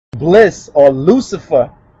Bliss or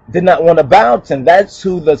Lucifer did not want to bow to him. That's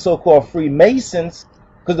who the so-called Freemasons,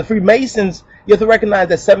 because the Freemasons, you have to recognize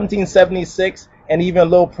that 1776 and even a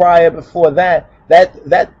little prior before that,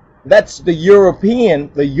 that's the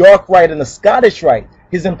European, the York Rite and the Scottish Rite.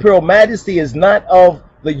 His Imperial Majesty is not of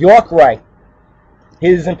the York Rite.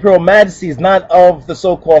 His Imperial Majesty is not of the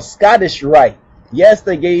so-called Scottish Rite. Yes,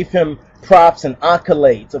 they gave him props and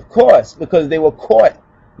accolades, of course, because they were caught.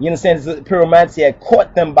 You understand? His Imperial Majesty had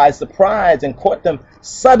caught them by surprise and caught them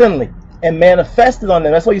suddenly and manifested on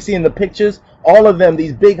them. That's why you see in the pictures, all of them,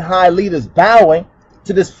 these big high leaders bowing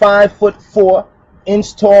to this 5'4"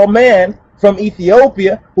 tall man from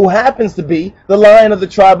Ethiopia, who happens to be the Lion of the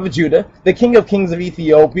tribe of Judah, the King of Kings of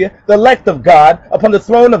Ethiopia, the elect of God, upon the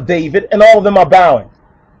throne of David, and all of them are bowing.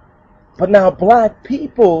 But now black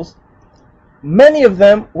peoples, many of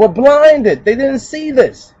them were blinded. They didn't see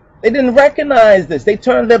this. They didn't recognize this. They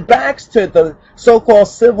turned their backs to the so-called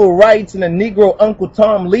civil rights and the Negro Uncle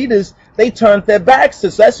Tom leaders. They turned their backs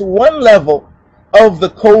to. So that's one level of the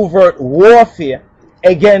covert warfare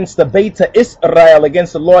against the Beta Israel,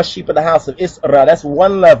 against the lost sheep of the house of Israel. That's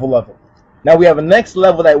one level of it. Now we have a next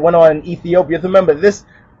level that went on in Ethiopia. Remember this,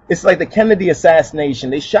 it's like the Kennedy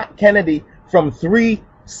assassination. They shot Kennedy from 3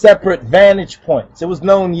 separate vantage points. It was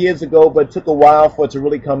known years ago, but it took a while for it to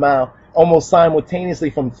really come out. Almost simultaneously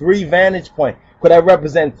from 3 vantage points. Could that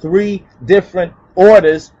represent 3 different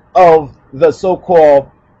orders of the so-called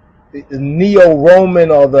Neo-Roman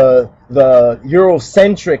or the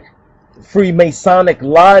Eurocentric Freemasonic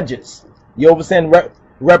lodges? You understand?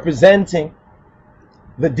 Representing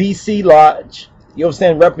the DC Lodge. You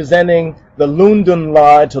understand? Representing the London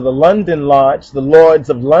Lodge or the London Lodge, the Lords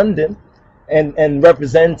of London, and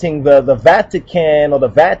representing the Vatican or the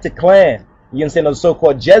Vaticlan. You understand? Those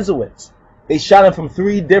so-called Jesuits. They shot him from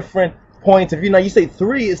 3 different points. If you say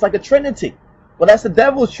 3, it's like a trinity. Well, that's the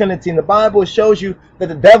devil's trinity. And the Bible shows you that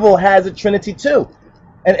the devil has a trinity too.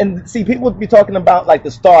 And see, people would be talking about like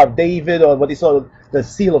the Star of David or what they saw, the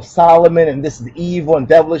Seal of Solomon, and this is evil and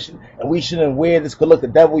devilish, and we shouldn't wear this. But look, the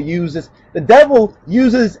devil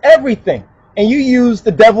uses everything. And you use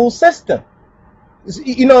the devil's system.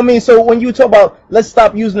 You know what I mean? So when you talk about let's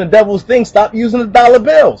stop using the devil's thing, stop using the dollar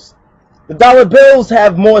bills. The dollar bills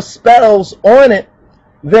have more spells on it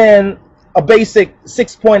than a basic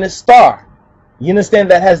 6-pointed star. You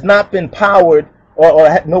understand? That has not been powered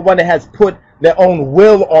or nobody has put their own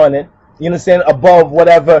will on it. You understand? Above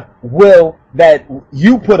whatever will that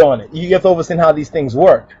you put on it. You have to understand how these things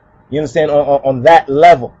work. You understand? On that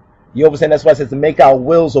level. You understand? That's why it says to make our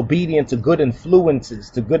wills obedient to good influences.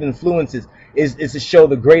 To good influences is to show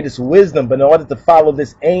the greatest wisdom. But in order to follow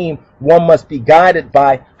this aim, one must be guided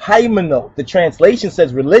by hymenot. The translation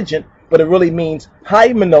says religion, but it really means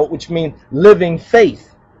hymenot, which means living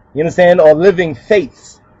faith. You understand? Or living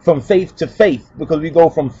faiths, from faith to faith, because we go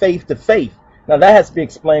from faith to faith. Now that has to be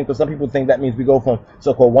explained, because some people think that means we go from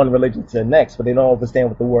so-called one religion to the next, but they don't understand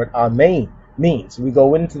what the word Amen means. We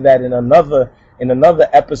go into that in another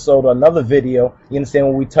episode or another video. You understand?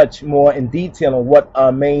 When we touch more in detail on what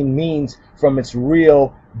Amen means from its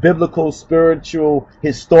real biblical, spiritual,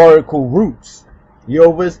 historical roots.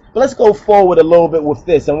 But let's go forward a little bit with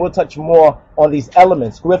this, and we'll touch more on these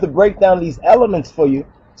elements. We have to break down these elements for you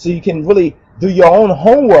so you can really do your own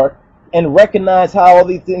homework and recognize how all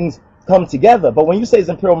these things come together. But when you say His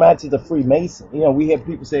Imperial Majesty is a Freemason, we hear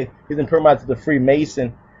people say His Imperial Majesty is a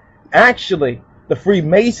Freemason. Actually, the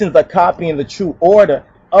Freemasons are copying the true order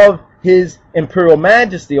of His Imperial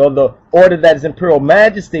Majesty, or the order that His Imperial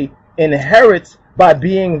Majesty inherits by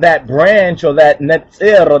being that branch, or that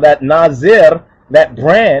Netzir, or that Nazir, that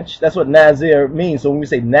branch. That's what Nazir means. So when we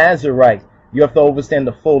say Nazirite, you have to understand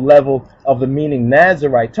the full level of the meaning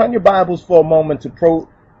Nazirite. Turn your Bibles for a moment to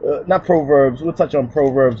not Proverbs. We'll touch on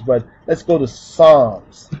Proverbs, but let's go to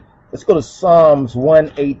Psalms. Let's go to Psalms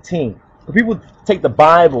 118. People take the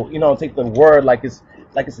Bible, take the word like it's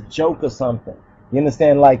a joke or something. You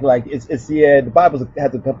understand? Like the Bible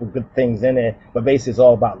has a couple of good things in it, but basically it's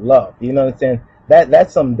all about love. You understand?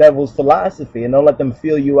 That's some devil's philosophy, and don't let them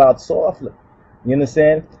feel you out softly. You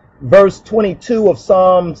understand? Verse 22 of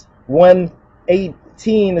Psalms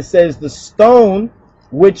 118, it says, "The stone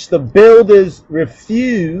which the builders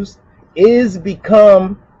refused is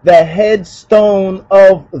become the headstone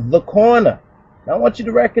of the corner." Now I want you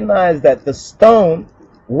to recognize that the stone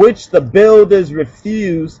which the builders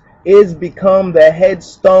refused is become the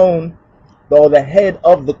headstone, or the head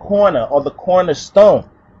of the corner, or the cornerstone.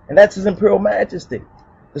 And that's His Imperial Majesty.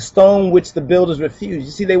 The stone which the builders refused.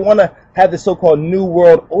 You see, they want to have the so-called New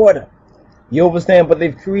World Order. You understand? But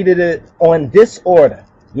they've created it on disorder.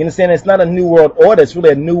 You understand? It's not a New World Order. It's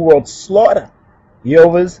really a New World Slaughter.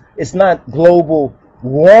 It's not global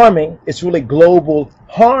warming, it's really global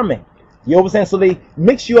harming. You understand? So they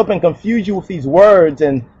mix you up and confuse you with these words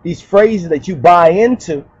and these phrases that you buy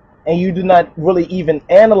into, and you do not really even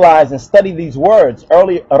analyze and study these words.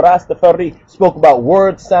 Earlier, Rastafari spoke about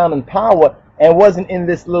word, sound, and power, and wasn't in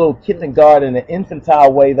this little kindergarten and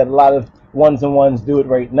infantile way that a lot of ones and ones do it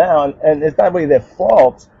right now. And it's not really their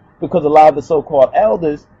fault, because a lot of the so-called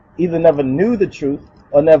elders either never knew the truth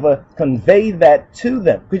or never conveyed that to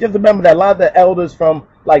them. Because you have to remember that a lot of the elders from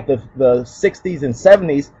like the 60s and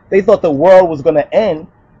 70s, they thought the world was going to end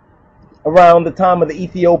around the time of the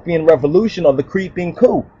Ethiopian revolution or the creeping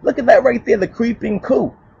coup. Look at that right there, the creeping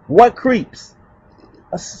coup. What creeps?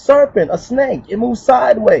 A serpent, a snake. It moves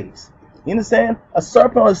sideways. You understand? A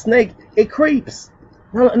serpent or a snake, it creeps.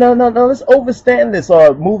 No, let's overstand this. Or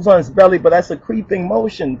it moves on its belly, but that's a creeping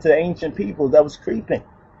motion to ancient people. That was creeping.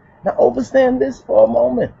 Now understand this for a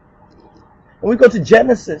moment. When we go to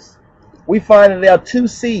Genesis, we find that there are two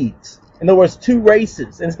seeds. In other words, two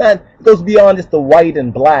races. And it goes beyond just the white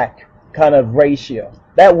and black kind of ratio.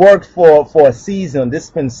 That worked for a season,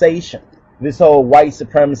 dispensation. This whole white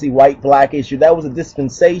supremacy, white-black issue, that was a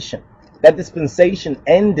dispensation. That dispensation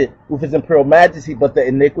ended with His Imperial Majesty, but the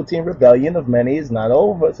iniquity and rebellion of many is not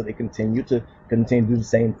over. So they continue to do the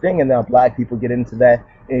same thing. And now black people get into that,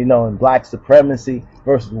 in black supremacy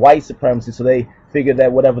versus white supremacy. So they figure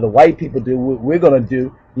that whatever the white people do, we're going to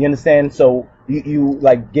do. You understand? So you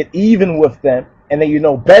like get even with them, and then you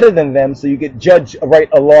know better than them, so you get judged right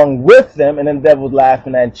along with them, and then the devil's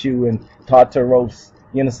laughing at you and Tartaros,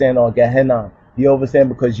 you understand, or Gehenna. You understand?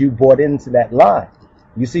 Because you bought into that lie.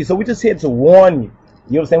 You see, so we're just here to warn you.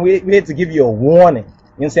 You understand? We're here to give you a warning.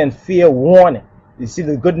 You understand? Fear warning. You see,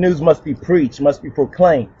 the good news must be preached, must be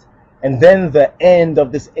proclaimed. And then the end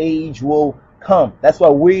of this age will come. That's why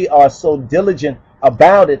we are so diligent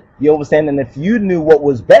about it. You understand? And if you knew what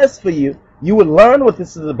was best for you, you would learn what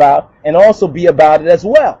this is about and also be about it as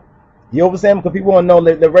well. You understand? Because people want to know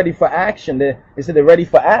they're ready for action. They said they're ready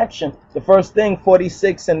for action. The first thing,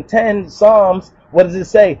 46 and 10 Psalms, what does it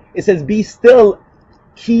say? It says, be still,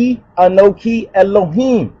 Ki Anoki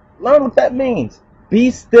Elohim. Learn what that means. Be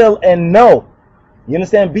still and know. You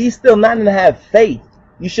understand? Be still, not to have faith.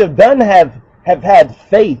 You should have had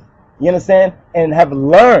faith. You understand? And have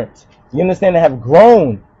learned. You understand? And have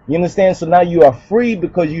grown. You understand? So now you are free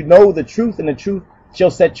because you know the truth, and the truth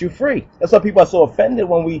shall set you free. That's why people are so offended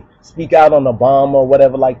when we speak out on Obama or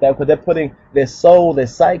whatever like that, because they're putting their soul, their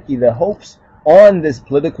psyche, their hopes on this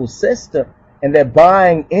political system, and they're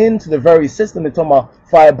buying into the very system. They're talking about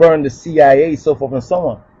fire burn the CIA, so forth and so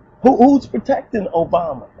on. Who's protecting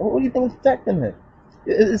Obama? Who do you think is protecting him?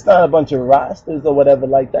 It's not a bunch of Rastas or whatever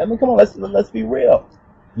like that. I mean, come on, let's be real.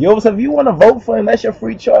 You understand? If you want to vote for him, that's your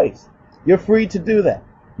free choice. You're free to do that.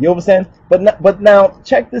 You understand? But now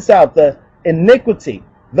check this out: the iniquity,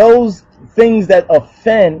 those things that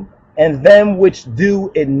offend, and them which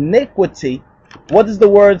do iniquity. What does the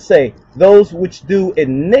word say? Those which do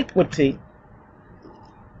iniquity,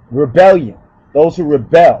 rebellion. Those who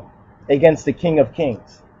rebel against the King of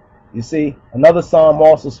Kings. You see, another psalm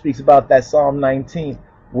also speaks about that, Psalm 19,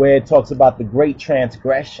 where it talks about the great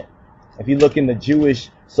transgression. If you look in the Jewish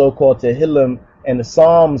so-called Tehillim and the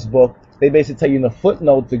Psalms book, they basically tell you in the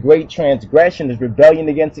footnote the great transgression is rebellion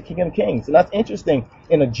against the King of Kings. And that's interesting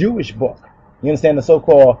in a Jewish book. You understand, the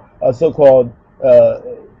so-called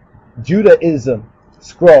Judaism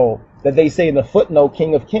scroll, that they say in the footnote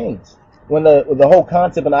King of Kings. When the whole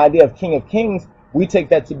concept and idea of King of Kings, we take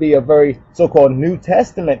that to be a very so-called New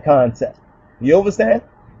Testament concept. You understand?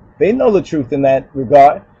 They know the truth in that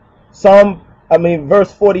regard.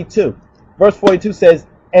 Verse 42. Verse 42 says,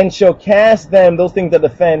 and shall cast them, those things that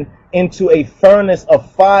offend, into a furnace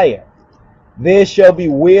of fire. There shall be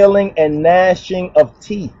wailing and gnashing of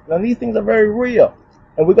teeth. Now these things are very real,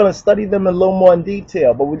 and we're going to study them a little more in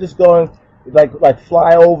detail, but we're just going like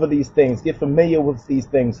fly over these things, get familiar with these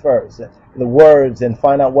things first, the words, and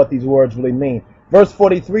find out what these words really mean. Verse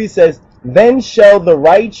 43 says, then shall the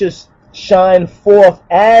righteous shine forth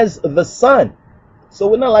as the sun. So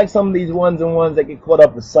we're not like some of these ones and ones that get caught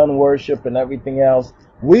up with sun worship and everything else.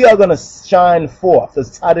 We are going to shine forth. The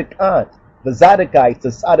Tzaddikan, the Zadokites, the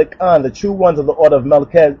Tzaddikan, the true ones of the order of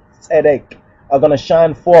Melchizedek are going to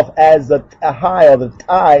shine forth as the Tahai, or the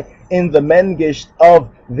Tai, in the Mengish of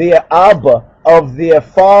their Abba, of their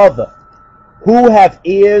Father. Who have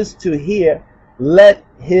ears to hear, let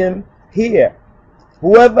him hear.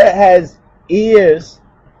 Whoever has ears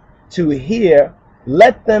to hear,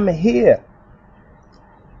 let them hear.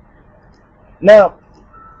 Now,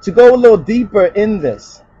 to go a little deeper in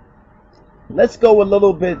this, let's go a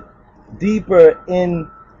little bit deeper in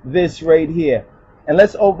this right here. And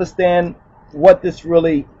let's understand what this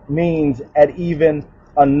really means at even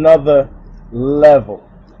another level.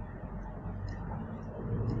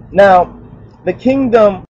 Now, the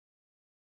kingdom